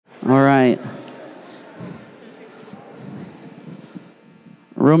All right.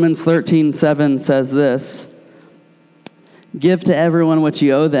 Romans 13:7 says this: "Give to everyone what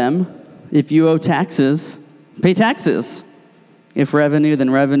you owe them. If you owe taxes, pay taxes. If revenue, then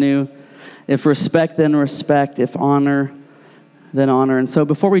revenue. If respect, then respect. If honor, then honor." And so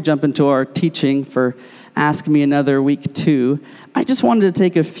before we jump into our teaching for Ask Me Another Week 2, I just wanted to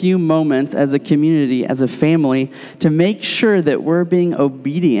take a few moments as a community, as a family, to make sure that we're being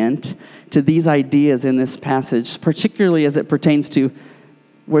obedient to these ideas in this passage, particularly as it pertains to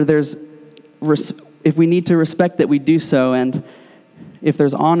where there's, if we need to respect, that we do so, and if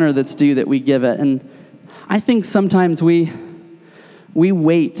there's honor that's due, that we give it. And I think sometimes we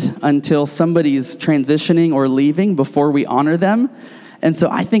wait until somebody's transitioning or leaving before we honor them. And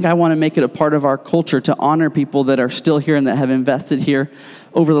so I think I want to make it a part of our culture to honor people that are still here and that have invested here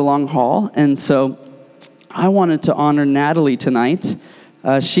over the long haul. And so I wanted to honor Natalie tonight.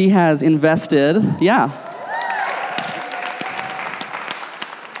 She has invested,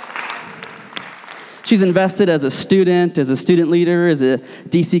 She's invested as a student leader, as a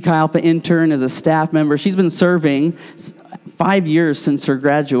DC Chi Alpha intern, as a staff member. She's been serving 5 years since her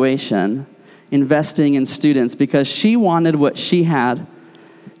graduation, investing in students because she wanted what she had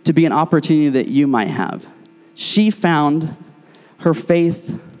to be an opportunity that you might have. She found her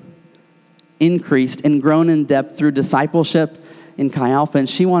faith increased and grown in depth through discipleship in Chi Alpha, and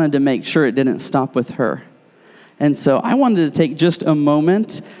she wanted to make sure it didn't stop with her. And so I wanted to take just a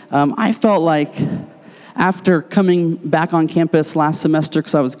moment. I felt like after coming back on campus last semester,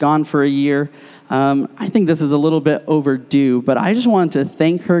 because I was gone for a year, I think this is a little bit overdue, but I just wanted to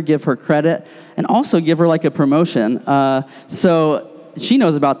thank her, give her credit, and also give her like a promotion. So she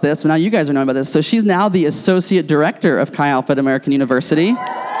knows about this, but now you guys are knowing about this. So she's now the Associate Director of Chi Alpha at American University.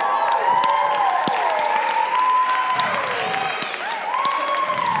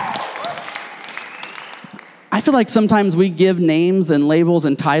 I feel like sometimes we give names and labels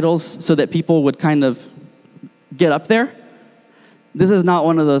and titles so that people would kind of get up there. This is not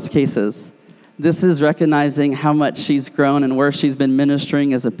one of those cases. This is recognizing how much she's grown and where she's been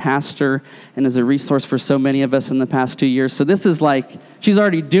ministering as a pastor and as a resource for so many of us in the past 2 years. So this is like, she's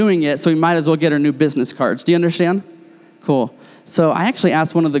already doing it, so we might as well get her new business cards. Do you understand? Cool. So I actually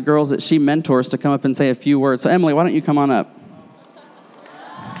asked one of the girls that she mentors to come up and say a few words. So Emily, why don't you come on up?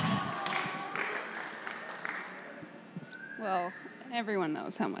 Well, everyone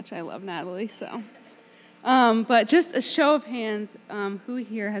knows how much I love Natalie, so. But just a show of hands, who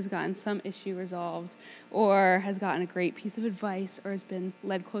here has gotten some issue resolved or has gotten a great piece of advice or has been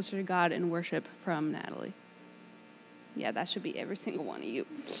led closer to God in worship from Natalie? Yeah, that should be every single one of you.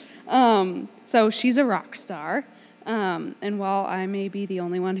 So she's a rock star, and while I may be the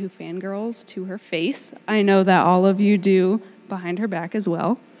only one who fangirls to her face, I know that all of you do behind her back as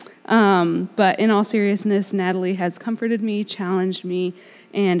well. But in all seriousness, Natalie has comforted me, challenged me,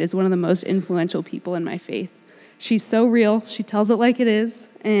 and is one of the most influential people in my faith. She's so real, she tells it like it is,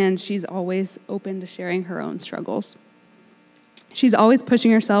 and she's always open to sharing her own struggles. She's always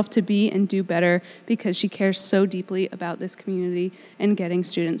pushing herself to be and do better because she cares so deeply about this community and getting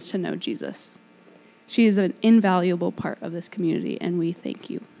students to know Jesus. She is an invaluable part of this community, and we thank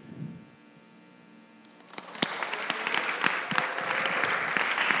you.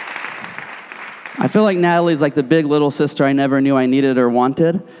 I feel like Natalie's like the big little sister I never knew I needed or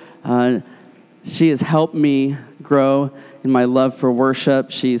wanted. She has helped me grow in my love for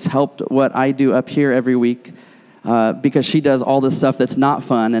worship. She's helped what I do up here every week because she does all the stuff that's not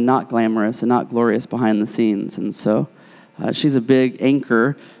fun and not glamorous and not glorious behind the scenes. And so she's a big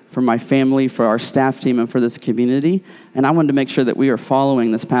anchor for my family, for our staff team, and for this community. And I wanted to make sure that we are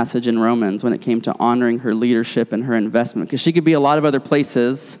following this passage in Romans when it came to honoring her leadership and her investment, because she could be a lot of other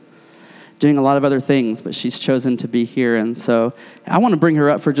places doing a lot of other things, but she's chosen to be here. And so I want to bring her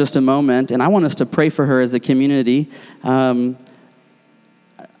up for just a moment, and I want us to pray for her as a community. I'm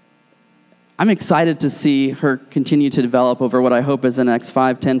excited to see her continue to develop over what I hope is the next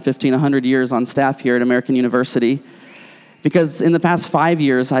 5, 10, 15, 100 years on staff here at American University. Because in the past 5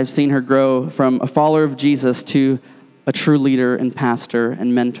 years, I've seen her grow from a follower of Jesus to a true leader and pastor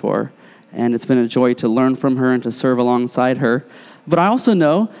and mentor. And it's been a joy to learn from her and to serve alongside her. But I also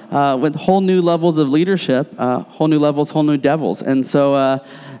know with whole new levels of leadership, whole new levels, whole new devils. And so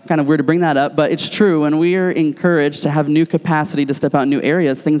kind of weird to bring that up, but it's true. When we are encouraged to have new capacity to step out in new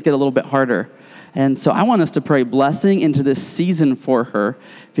areas, things get a little bit harder. And so I want us to pray blessing into this season for her,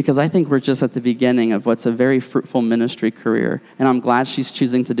 because I think we're just at the beginning of what's a very fruitful ministry career. And I'm glad she's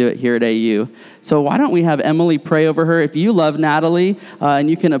choosing to do it here at AU. So why don't we have Emily pray over her? If you love Natalie and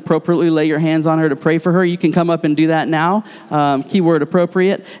you can appropriately lay your hands on her to pray for her, you can come up and do that now. Keyword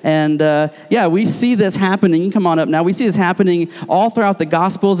appropriate. And we see this happening. You can come on up now. We see this happening all throughout the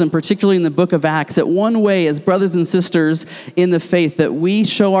Gospels, and particularly in the book of Acts. That one way, as brothers and sisters in the faith, that we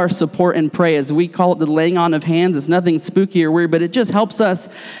show our support and pray, as we call it the laying on of hands. It's nothing spooky or weird, but it just helps us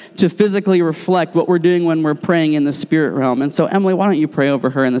to physically reflect what we're doing when we're praying in the spirit realm. And so, Emily, why don't you pray over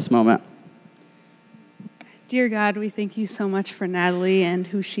her in this moment? Dear God, we thank you so much for Natalie and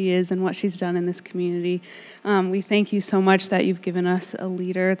who she is and what she's done in this community. We thank you so much that you've given us a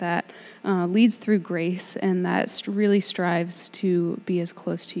leader that leads through grace and that really strives to be as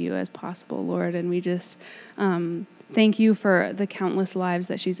close to you as possible, Lord. And we just thank you for the countless lives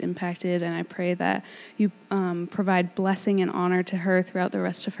that she's impacted, and I pray that you provide blessing and honor to her throughout the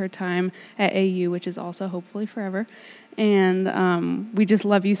rest of her time at AU, which is also hopefully forever. And we just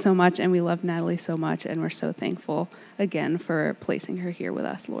love you so much, and we love Natalie so much, and we're so thankful again for placing her here with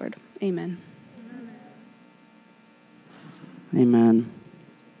us, Lord. Amen. Amen.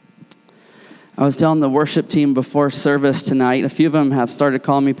 I was telling the worship team before service tonight, a few of them have started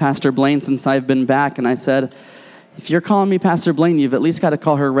calling me Pastor Blaine since I've been back, and I said, if you're calling me Pastor Blaine, you've at least got to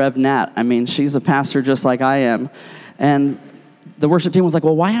call her Rev Nat. I mean, she's a pastor just like I am. And the worship team was like,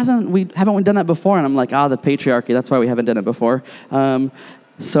 well, why haven't we done that before? And I'm like, the patriarchy, that's why we haven't done it before.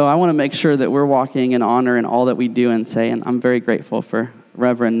 So I want to make sure that we're walking in honor in all that we do and say, and I'm very grateful for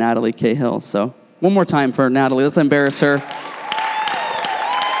Reverend Natalie Cahill. So one more time for Natalie. Let's embarrass her.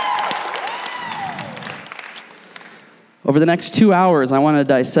 Over the next 2 hours, I want to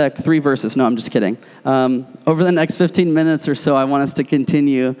dissect 3 verses. No, I'm just kidding. Over the next 15 minutes or so, I want us to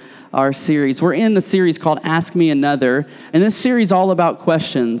continue our series. We're in a series called Ask Me Another, and this series is all about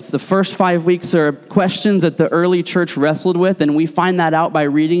questions. The first 5 weeks are questions that the early church wrestled with, and we find that out by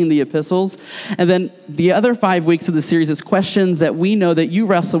reading the epistles. And then the other 5 weeks of the series is questions that we know that you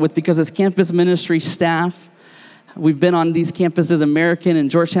wrestle with, because as campus ministry staff, we've been on these campuses, American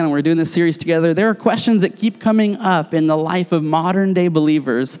and Georgetown, and we're doing this series together. There are questions that keep coming up in the life of modern-day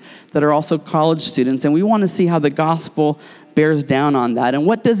believers that are also college students, and we want to see how the gospel bears down on that. And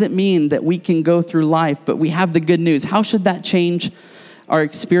what does it mean that we can go through life, but we have the good news? How should that change our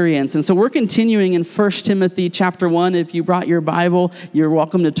experience? And so we're continuing in 1 Timothy chapter 1. If you brought your Bible, you're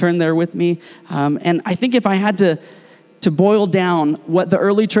welcome to turn there with me. And I think if I had to boil down what the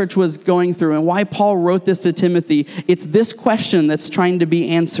early church was going through and why Paul wrote this to Timothy, it's this question that's trying to be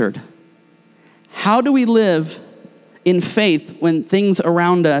answered. How do we live in faith when things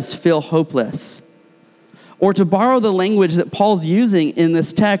around us feel hopeless? Or to borrow the language that Paul's using in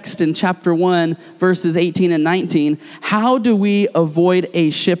this text in chapter 1, verses 18 and 19, how do we avoid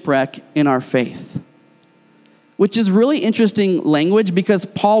a shipwreck in our faith? Which is really interesting language, because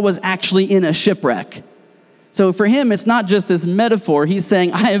Paul was actually in a shipwreck. So for him, it's not just this metaphor. He's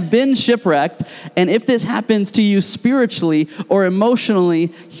saying, I have been shipwrecked, and if this happens to you spiritually or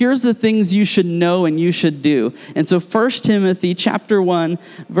emotionally, here's the things you should know and you should do. And so 1 Timothy chapter 1,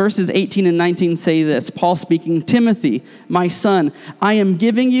 verses 18 and 19 say this. Paul speaking, Timothy, my son, I am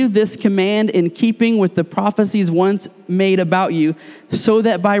giving you this command in keeping with the prophecies once made about you, so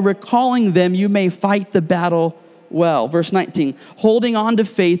that by recalling them you may fight the battle well. Verse 19, holding on to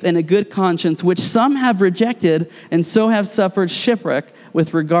faith and a good conscience, which some have rejected and so have suffered shipwreck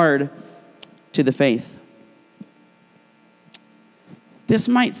with regard to the faith. This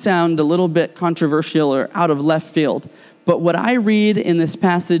might sound a little bit controversial or out of left field, but what I read in this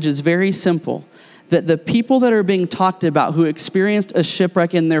passage is very simple. That the people that are being talked about who experienced a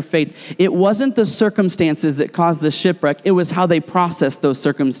shipwreck in their faith, it wasn't the circumstances that caused the shipwreck, it was how they processed those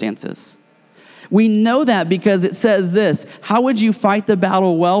circumstances. We know that because it says this, how would you fight the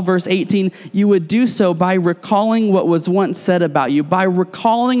battle well? Verse 18, you would do so by recalling what was once said about you, by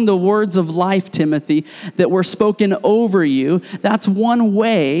recalling the words of life, Timothy, that were spoken over you. That's one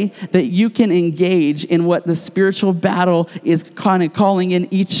way that you can engage in what the spiritual battle is kind of calling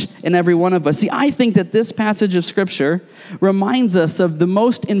in each and every one of us. See, I think that this passage of Scripture reminds us of the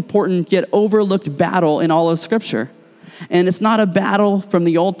most important yet overlooked battle in all of Scripture. And it's not a battle from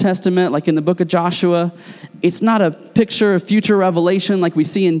the Old Testament like in the book of Joshua. It's not a picture of future revelation like we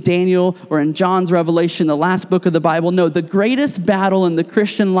see in Daniel or in John's Revelation, the last book of the Bible. No, the greatest battle in the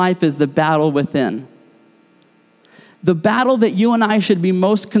Christian life is the battle within. The battle that you and I should be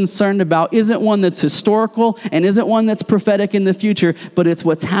most concerned about isn't one that's historical and isn't one that's prophetic in the future, but it's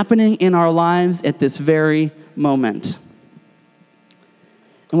what's happening in our lives at this very moment.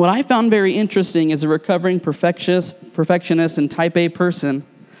 And what I found very interesting as a recovering perfectionist and type A person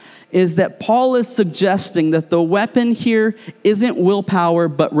is that Paul is suggesting that the weapon here isn't willpower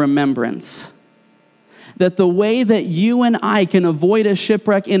but remembrance. That the way that you and I can avoid a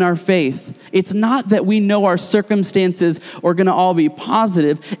shipwreck in our faith, it's not that we know our circumstances are going to all be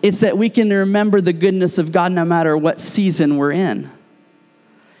positive. It's that we can remember the goodness of God no matter what season we're in.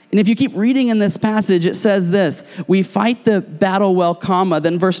 And if you keep reading in this passage, it says this: we fight the battle well,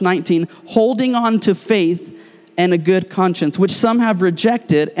 then verse 19, holding on to faith and a good conscience, which some have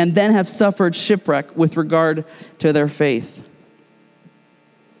rejected and then have suffered shipwreck with regard to their faith.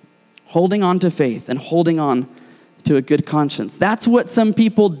 Holding on to faith and holding on to a good conscience. That's what some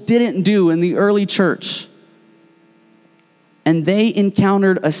people didn't do in the early church. And they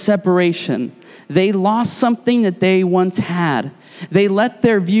encountered a separation. They lost something that they once had. They let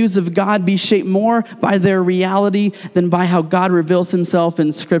their views of God be shaped more by their reality than by how God reveals himself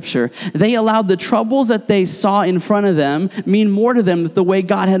in Scripture. They allowed the troubles that they saw in front of them mean more to them than the way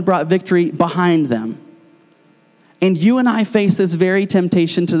God had brought victory behind them. And you and I face this very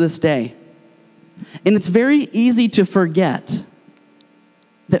temptation to this day. And it's very easy to forget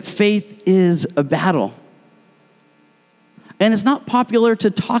that faith is a battle. And it's not popular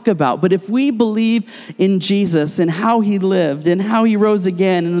to talk about, but if we believe in Jesus and how he lived and how he rose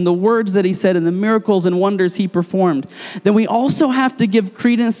again and in the words that he said and the miracles and wonders he performed, then we also have to give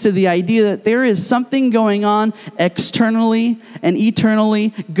credence to the idea that there is something going on externally and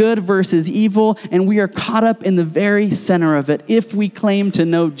eternally, good versus evil, and we are caught up in the very center of it if we claim to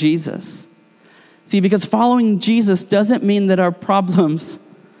know Jesus. See, because following Jesus doesn't mean that our problems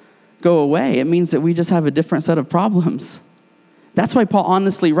go away. It means that we just have a different set of problems. That's why Paul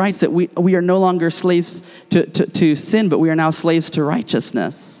honestly writes that we are no longer slaves to sin, but we are now slaves to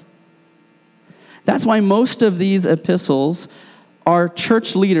righteousness. That's why most of these epistles are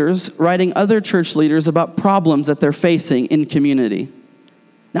church leaders writing other church leaders about problems that they're facing in community.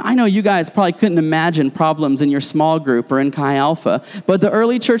 Now, I know you guys probably couldn't imagine problems in your small group or in Chi Alpha, but the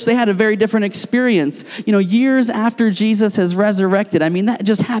early church, they had a very different experience. Years after Jesus has resurrected, that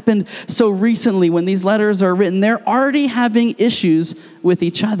just happened so recently when these letters are written. They're already having issues with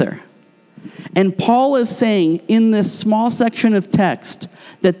each other. And Paul is saying in this small section of text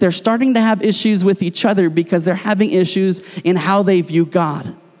that they're starting to have issues with each other because they're having issues in how they view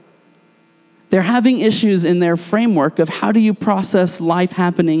God. They're having issues in their framework of how do you process life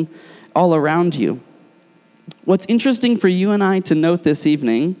happening all around you. What's interesting for you and I to note this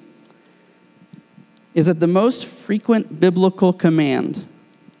evening is that the most frequent biblical command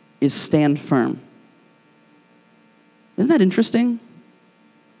is stand firm. Isn't that interesting?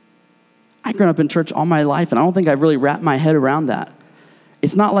 I've grown up in church all my life, and I don't think I've really wrapped my head around that.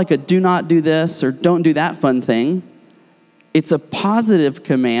 It's not like a do not do this or don't do that fun thing. It's a positive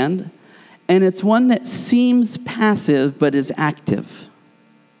command. And it's one that seems passive but is active.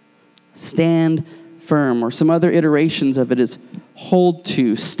 Stand firm, or some other iterations of it is hold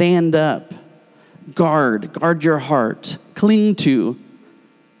to, stand up, guard your heart, cling to.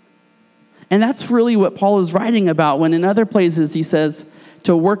 And that's really what Paul is writing about when in other places he says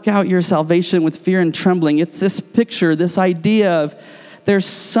to work out your salvation with fear and trembling. It's this picture, this idea of there's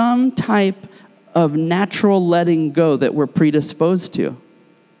some type of natural letting go that we're predisposed to.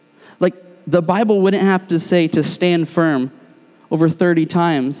 Like, the Bible wouldn't have to say to stand firm over 30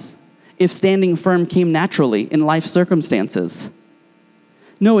 times if standing firm came naturally in life circumstances.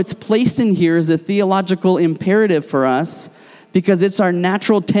 No, it's placed in here as a theological imperative for us because it's our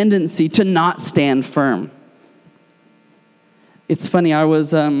natural tendency to not stand firm. It's funny, I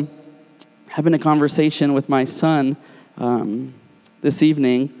was having a conversation with my son this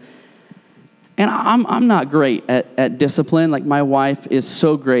evening. And I'm not great at discipline. Like, my wife is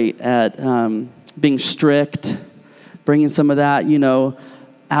so great at being strict, bringing some of that,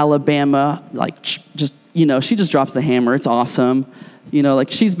 Alabama, she just drops the hammer. It's awesome.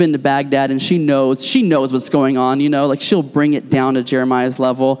 She's been to Baghdad and she knows what's going on, she'll bring it down to Jeremiah's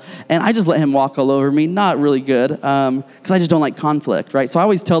level. And I just let him walk all over me. Not really good, because I just don't like conflict, right? So I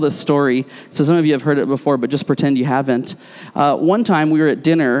always tell this story. So some of you have heard it before, but just pretend you haven't. One time we were at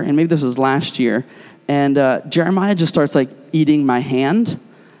dinner, and maybe this was last year, and Jeremiah just starts eating my hand.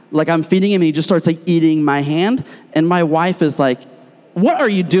 I'm feeding him and he just starts eating my hand. And my wife is like, "What are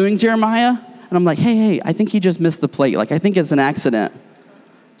you doing, Jeremiah?" And I'm like, hey, I think he just missed the plate. I think it's an accident.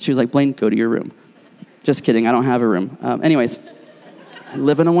 She was like, "Blaine, go to your room." Just kidding, I don't have a room. Anyways, I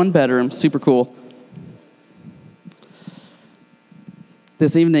live in a one-bedroom, super cool.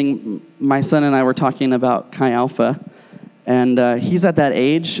 This evening, my son and I were talking about Chi Alpha, and he's at that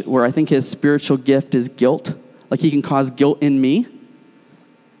age where I think his spiritual gift is guilt. He can cause guilt in me.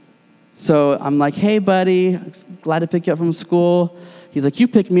 So I'm like, hey, buddy, glad to pick you up from school. He's like, you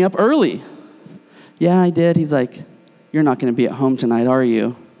picked me up early. Yeah, I did. He's like, you're not going to be at home tonight, are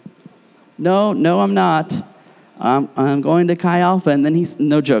you? No, I'm not. I'm going to Chi Alpha. And then he's,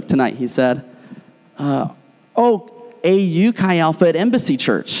 no joke, tonight, he said, AU Chi Alpha at Embassy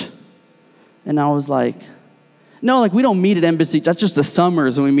Church. And I was like, no, like we don't meet at Embassy. That's just the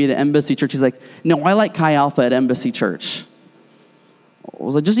summers when we meet at Embassy Church. He's like, no, I like Chi Alpha at Embassy Church. I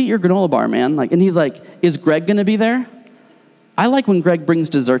was like, just eat your granola bar, man. Like, and he's like, is Greg going to be there? I like when Greg brings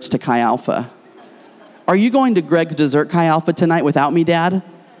desserts to Chi Alpha. Are you going to Greg's Dessert Chi Alpha tonight without me, Dad?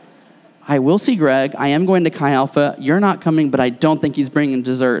 I will see Greg. I am going to Chi Alpha. You're not coming, but I don't think he's bringing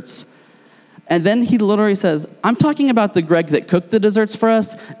desserts. And then he literally says, I'm talking about the Greg that cooked the desserts for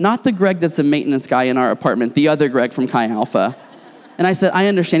us, not the Greg that's a maintenance guy in our apartment, the other Greg from Chi Alpha. And I said, I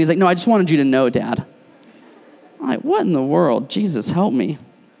understand. He's like, no, I just wanted you to know, Dad. I'm like, what in the world? Jesus, help me.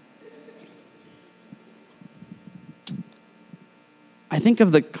 I think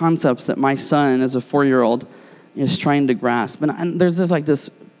of the concepts that my son, as a 4-year-old, is trying to grasp. And there's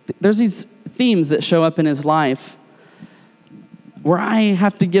these themes that show up in his life where I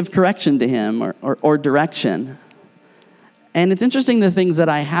have to give correction to him or direction. And it's interesting the things that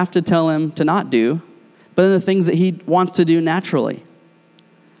I have to tell him to not do, but then the things that he wants to do naturally.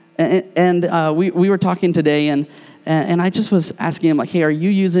 And we were talking today, and I just was asking him, like, hey, are you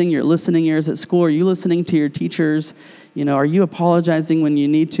using your listening ears at school? Are you listening to your teachers? You know, are you apologizing when you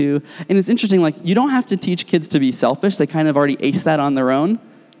need to? And it's interesting, like, you don't have to teach kids to be selfish. They kind of already ace that on their own,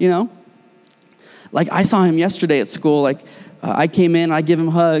 you know? Like, I saw him yesterday at school, like, I came in, I give him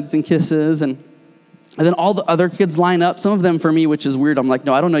hugs and kisses, and then all the other kids line up, some of them for me, which is weird. I'm like,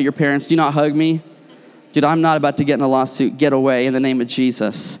 no, I don't know your parents. Do not hug me. Dude, I'm not about to get in a lawsuit. Get away in the name of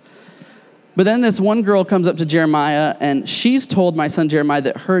Jesus. But then this one girl comes up to Jeremiah, and she's told my son Jeremiah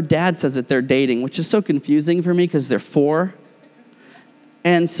that her dad says that they're dating, which is so confusing for me because they're 4.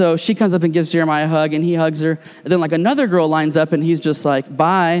 And so she comes up and gives Jeremiah a hug, and he hugs her. And then like another girl lines up, and he's just like,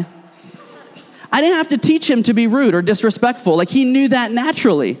 bye. I didn't have to teach him to be rude or disrespectful. Like, he knew that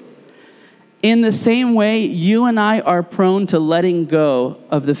naturally. In the same way, you and I are prone to letting go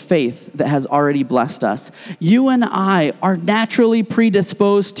of the faith that has already blessed us. You and I are naturally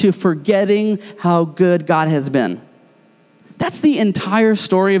predisposed to forgetting how good God has been. That's the entire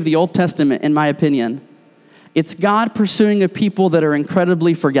story of the Old Testament, in my opinion. It's God pursuing a people that are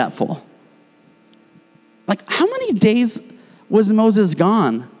incredibly forgetful. Like, how many days was Moses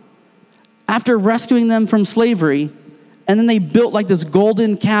gone after rescuing them from slavery? And then they built like this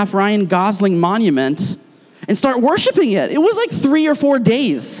golden calf Ryan Gosling monument and start worshiping it. It was like 3 or 4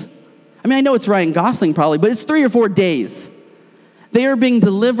 days. I mean, I know it's Ryan Gosling probably, but it's 3 or 4 days. They are being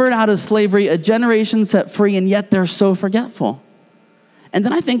delivered out of slavery, a generation set free, and yet they're so forgetful. And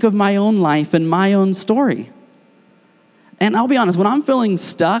then I think of my own life and my own story. And I'll be honest, when I'm feeling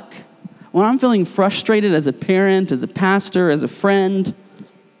stuck, when I'm feeling frustrated as a parent, as a pastor, as a friend,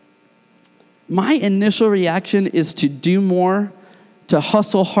 my initial reaction is to do more, to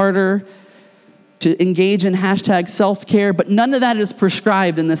hustle harder, to engage in hashtag self-care, but none of that is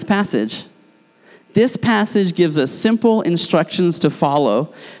prescribed in this passage. This passage gives us simple instructions to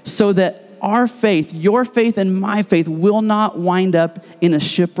follow so that our faith, your faith and my faith, will not wind up in a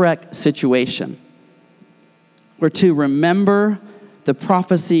shipwreck situation. We're to remember the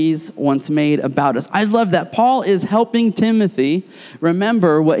prophecies once made about us. I love that Paul is helping Timothy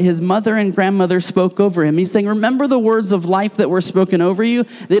remember what his mother and grandmother spoke over him. He's saying, remember the words of life that were spoken over you.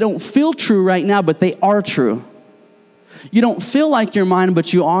 They don't feel true right now, but they are true. You don't feel like you're mine,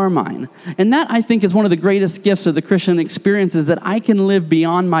 but you are mine. And that, I think, is one of the greatest gifts of the Christian experience, is that I can live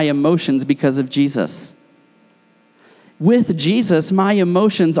beyond my emotions because of Jesus. With Jesus, my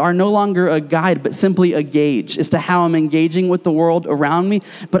emotions are no longer a guide, but simply a gauge as to how I'm engaging with the world around me.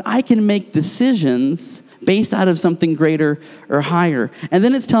 But I can make decisions based out of something greater or higher. And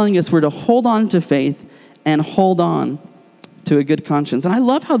then it's telling us we're to hold on to faith and hold on to a good conscience. And I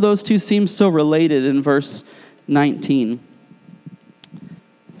love how those two seem so related in verse 19.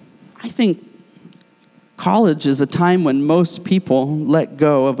 I think college is a time when most people let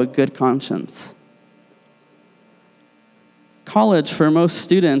go of a good conscience. College, for most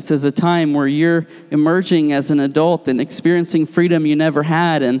students, is a time where you're emerging as an adult and experiencing freedom you never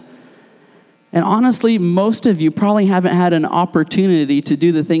had. And honestly, most of you probably haven't had an opportunity to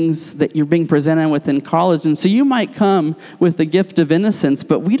do the things that you're being presented with in college. And so you might come with the gift of innocence,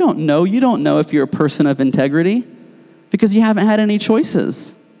 but we don't know. You don't know if you're a person of integrity because you haven't had any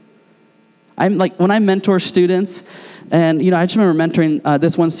choices. I'm like, when I mentor students, and, I just remember mentoring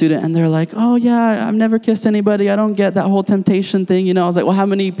this one student, and they're like, oh, yeah, I've never kissed anybody. I don't get that whole temptation thing, I was like, well, how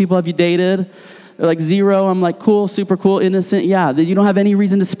many people have you dated? They're like, 0. I'm like, cool, super cool, innocent. Yeah, you don't have any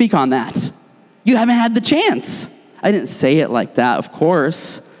reason to speak on that. You haven't had the chance. I didn't say it like that, of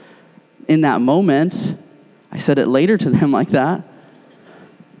course, in that moment. I said it later to them like that.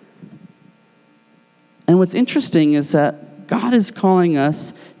 And what's interesting is that God is calling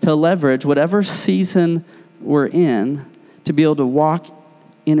us to leverage whatever season we're in to be able to walk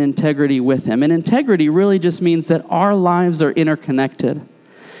in integrity with him. And integrity really just means that our lives are interconnected.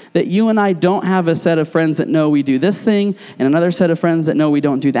 That you and I don't have a set of friends that know we do this thing and another set of friends that know we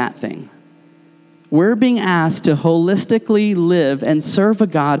don't do that thing. We're being asked to holistically live and serve a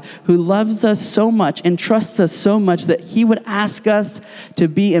God who loves us so much and trusts us so much that he would ask us to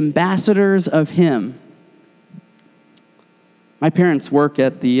be ambassadors of him. My parents work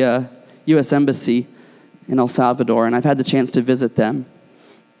at the U.S. Embassy in El Salvador, and I've had the chance to visit them.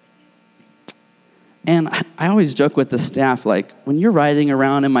 And I always joke with the staff, like, when you're riding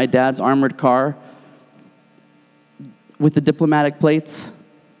around in my dad's armored car with the diplomatic plates,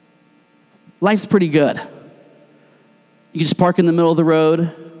 life's pretty good. You can just park in the middle of the road.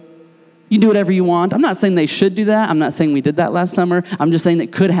 You can do whatever you want. I'm not saying they should do that. I'm not saying we did that last summer. I'm just saying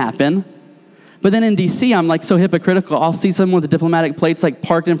it could happen. But then in D.C., I'm like so hypocritical. I'll see someone with the diplomatic plates like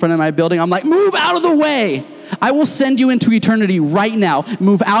parked in front of my building. I'm like, move out of the way. I will send you into eternity right now.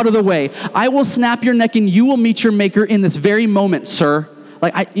 Move out of the way. I will snap your neck and you will meet your maker in this very moment, sir.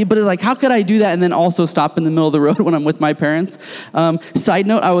 But how could I do that and then also stop in the middle of the road when I'm with my parents? Side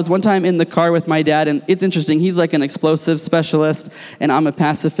note, I was one time in the car with my dad, and it's interesting. He's like an explosive specialist, and I'm a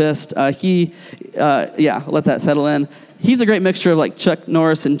pacifist. Let that settle in. He's a great mixture of like Chuck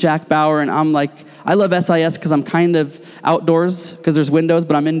Norris and Jack Bauer, and I'm like, I love SIS because I'm kind of outdoors because there's windows,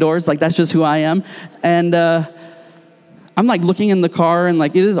 but I'm indoors. Like, that's just who I am. And I'm like looking in the car, and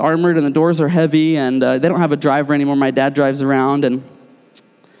like it is armored, and the doors are heavy, and they don't have a driver anymore. My dad drives around, and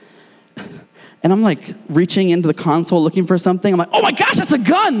I'm like reaching into the console looking for something. I'm like, oh my gosh, that's a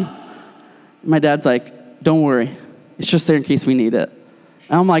gun! My dad's like, don't worry. It's just there in case we need it.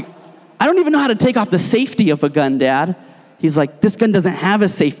 And I'm like, I don't even know how to take off the safety of a gun, Dad. He's like, this gun doesn't have a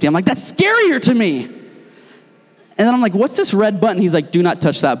safety. I'm like, that's scarier to me. And then I'm like, what's this red button? He's like, do not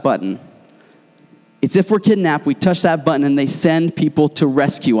touch that button. It's if we're kidnapped, we touch that button and they send people to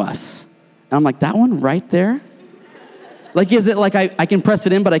rescue us. And I'm like, that one right there? Like, is it like I can press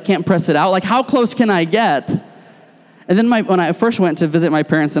it in, but I can't press it out? Like, how close can I get? And then when I first went to visit my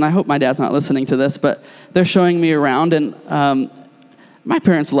parents, and I hope my dad's not listening to this, but they're showing me around, and my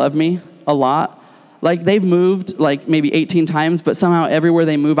parents love me a lot. Like, they've moved like maybe 18 times, but somehow everywhere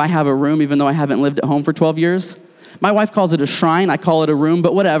they move, I have a room, even though I haven't lived at home for 12 years. My wife calls it a shrine. I call it a room,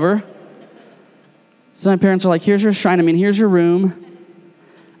 but whatever. So my parents are like, here's your shrine. Here's your room.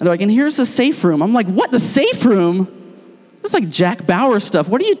 And they're like, and here's the safe room. I'm like, what, the safe room? This is like Jack Bauer stuff.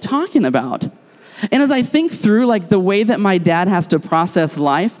 What are you talking about? And as I think through like the way that my dad has to process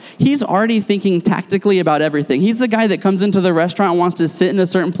life, he's already thinking tactically about everything. He's the guy that comes into the restaurant and wants to sit in a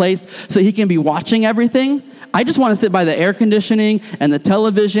certain place so he can be watching everything. I just want to sit by the air conditioning and the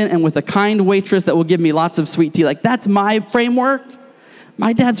television and with a kind waitress that will give me lots of sweet tea. Like, that's my framework.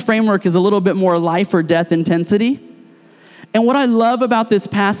 My dad's framework is a little bit more life or death intensity. And what I love about this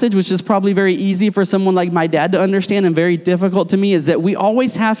passage, which is probably very easy for someone like my dad to understand and very difficult to me, is that we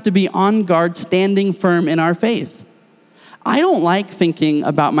always have to be on guard, standing firm in our faith. I don't like thinking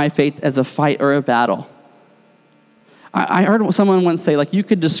about my faith as a fight or a battle. I heard someone once say, like, you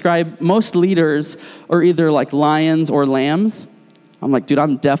could describe most leaders are either like lions or lambs. I'm like, dude,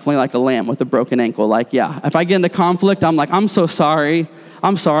 I'm definitely like a lamb with a broken ankle. Like, yeah, if I get into conflict, I'm like, I'm so sorry.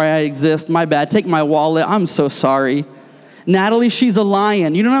 I'm sorry I exist. My bad. Take my wallet. I'm so sorry. Natalie, she's a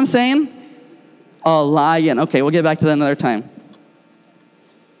lion. You know what I'm saying? A lion. Okay, we'll get back to that another time.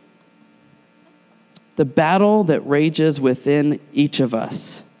 The battle that rages within each of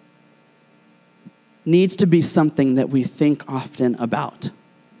us needs to be something that we think often about.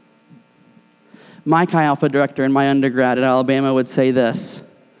 My Chi Alpha director in my undergrad at Alabama would say this.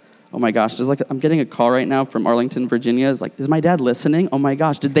 Oh my gosh, I'm getting a call right now from Arlington, Virginia. It's like, is my dad listening? Oh my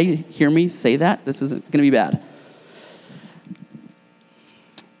gosh, did they hear me say that? This isn't going to be bad.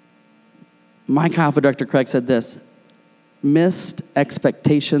 My Chi Alpha director, Craig, said this: missed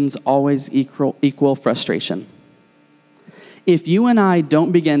expectations always equal frustration. If you and I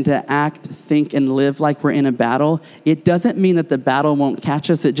don't begin to act, think, and live like we're in a battle, it doesn't mean that the battle won't catch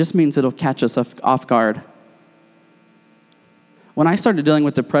us. It just means it'll catch us off guard. When I started dealing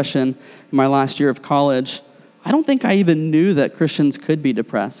with depression in my last year of college, I don't think I even knew that Christians could be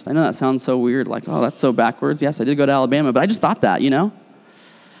depressed. I know that sounds so weird, like, oh, that's so backwards. Yes, I did go to Alabama, but I just thought that, And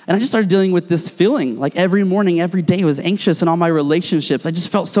I just started dealing with this feeling, like every morning, every day I was anxious in all my relationships. I just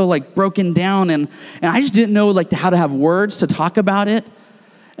felt so like broken down, and I just didn't know like how to have words to talk about it.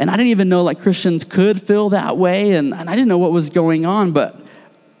 And I didn't even know like Christians could feel that way, and I didn't know what was going on. But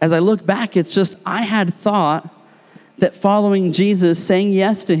as I look back, it's just I had thought that following Jesus, saying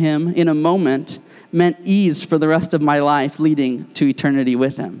yes to him in a moment, meant ease for the rest of my life leading to eternity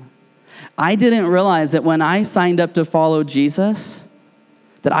with him. I didn't realize that when I signed up to follow Jesus,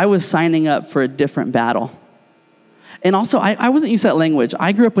 that I was signing up for a different battle. And also, I wasn't used to that language.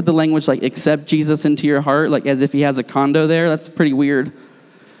 I grew up with the language like, accept Jesus into your heart, like as if he has a condo there. That's pretty weird.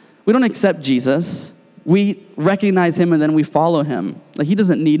 We don't accept Jesus. We recognize him and then we follow him. Like, he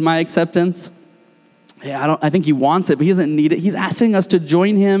doesn't need my acceptance. Yeah, I think he wants it, but he doesn't need it. He's asking us to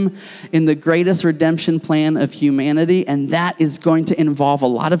join him in the greatest redemption plan of humanity, and that is going to involve a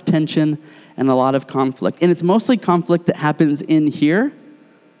lot of tension and a lot of conflict. And it's mostly conflict that happens in here.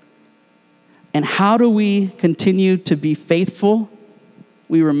 And how do we continue to be faithful?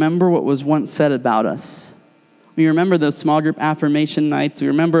 We remember what was once said about us. We remember those small group affirmation nights. We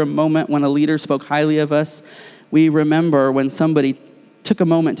remember a moment when a leader spoke highly of us. We remember when somebody took a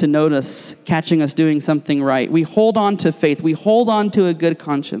moment to notice catching us doing something right. We hold on to faith. We hold on to a good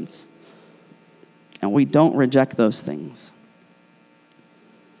conscience. And we don't reject those things.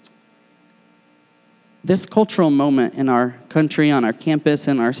 This cultural moment in our country, on our campus,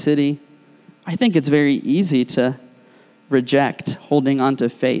 in our city, I think it's very easy to reject holding on to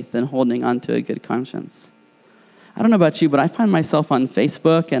faith and holding on to a good conscience. I don't know about you, but I find myself on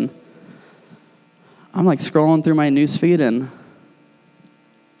Facebook and I'm like scrolling through my newsfeed and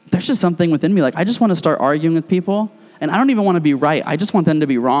there's just something within me. Like, I just want to start arguing with people, and I don't even want to be right. I just want them to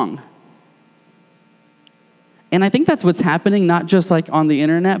be wrong. And I think that's what's happening, not just like on the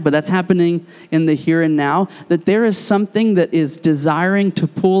internet, but that's happening in the here and now, that there is something that is desiring to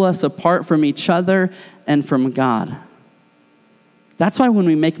pull us apart from each other and from God. That's why when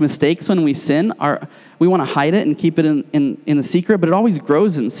we make mistakes, when we sin, we want to hide it and keep it in the secret, but it always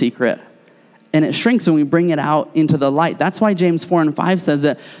grows in secret. And it shrinks when we bring it out into the light. That's why James 4:5 says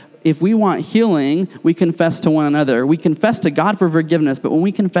that if we want healing, we confess to one another. We confess to God for forgiveness, but when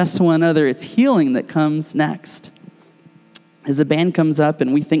we confess to one another, it's healing that comes next. As the band comes up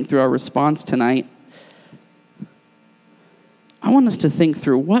and we think through our response tonight, I want us to think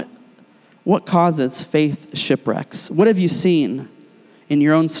through what causes faith shipwrecks. What have you seen in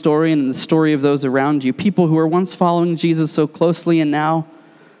your own story and in the story of those around you? People who were once following Jesus so closely and now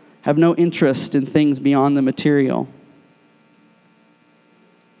have no interest in things beyond the material.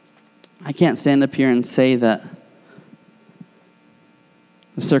 I can't stand up here and say that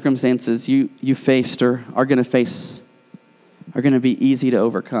the circumstances you faced or are going to face are going to be easy to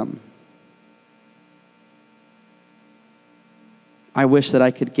overcome. I wish that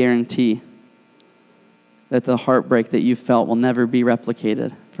I could guarantee that the heartbreak that you felt will never be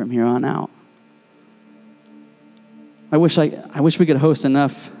replicated from here on out. I wish we could host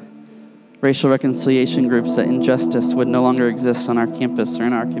enough racial reconciliation groups that injustice would no longer exist on our campus or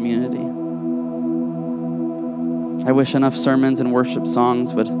in our community. I wish enough sermons and worship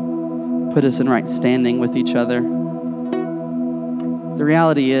songs would put us in right standing with each other. The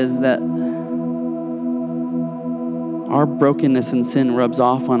reality is that our brokenness and sin rubs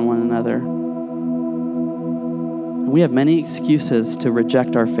off on one another. And we have many excuses to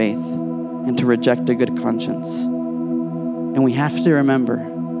reject our faith and to reject a good conscience. And we have to remember,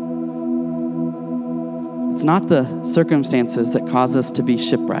 it's not the circumstances that cause us to be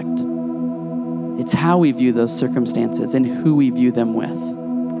shipwrecked. It's how we view those circumstances and who we view them with.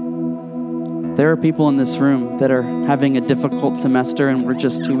 There are people in this room that are having a difficult semester and we're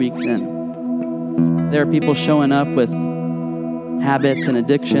just 2 weeks in. There are people showing up with habits and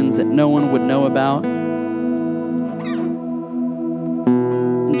addictions that no one would know about.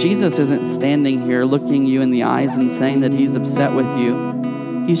 And Jesus isn't standing here looking you in the eyes and saying that he's upset with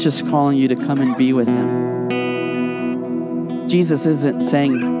you. He's just calling you to come and be with him. Jesus isn't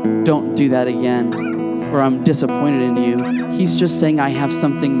saying, don't do that again, or I'm disappointed in you. He's just saying, I have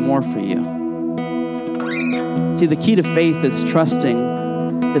something more for you. See, the key to faith is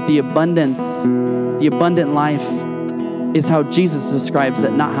trusting that the abundant life is how Jesus describes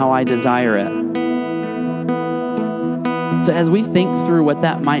it, not how I desire it. So as we think through what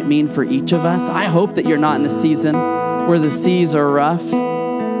that might mean for each of us, I hope that you're not in a season where the seas are rough,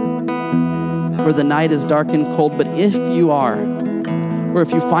 where the night is dark and cold, but if you are, or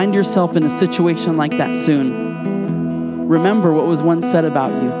if you find yourself in a situation like that soon, Remember what was once said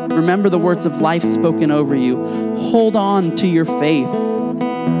about you. Remember the words of life spoken over you. Hold on to your faith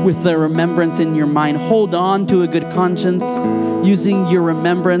with the remembrance in your mind. Hold on to a good conscience, using your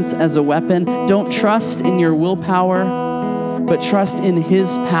remembrance as a weapon. Don't trust in your willpower, but trust in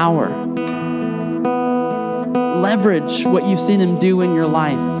His power. Leverage what you've seen Him do in your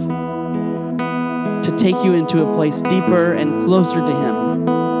life to take you into a place deeper and closer to Him.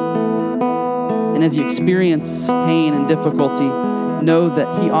 And as you experience pain and difficulty, know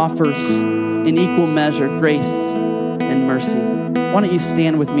that He offers in equal measure grace and mercy. Why don't you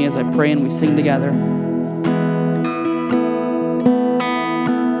stand with me as I pray and we sing together?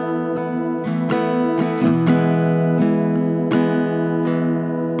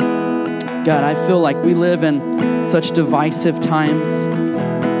 God, I feel like we live in such divisive times.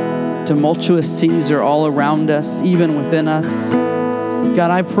 Tumultuous seas are all around us, even within us.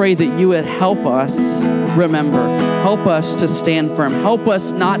 God, I pray that you would help us remember. Help us to stand firm. Help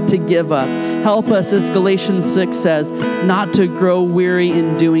us not to give up. Help us, as Galatians 6 says, not to grow weary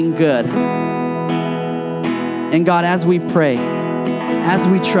in doing good. And God, as we pray, as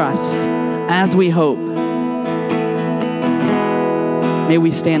we trust, as we hope, may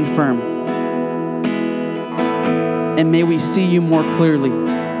we stand firm. And may we see you more clearly,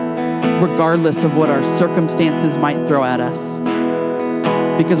 regardless of what our circumstances might throw at us.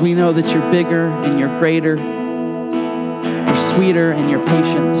 Because we know that you're bigger and you're greater, you're sweeter and you're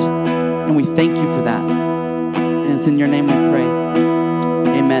patient. And we thank you for that. And it's in your name we pray.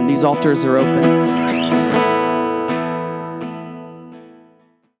 Amen. These altars are open.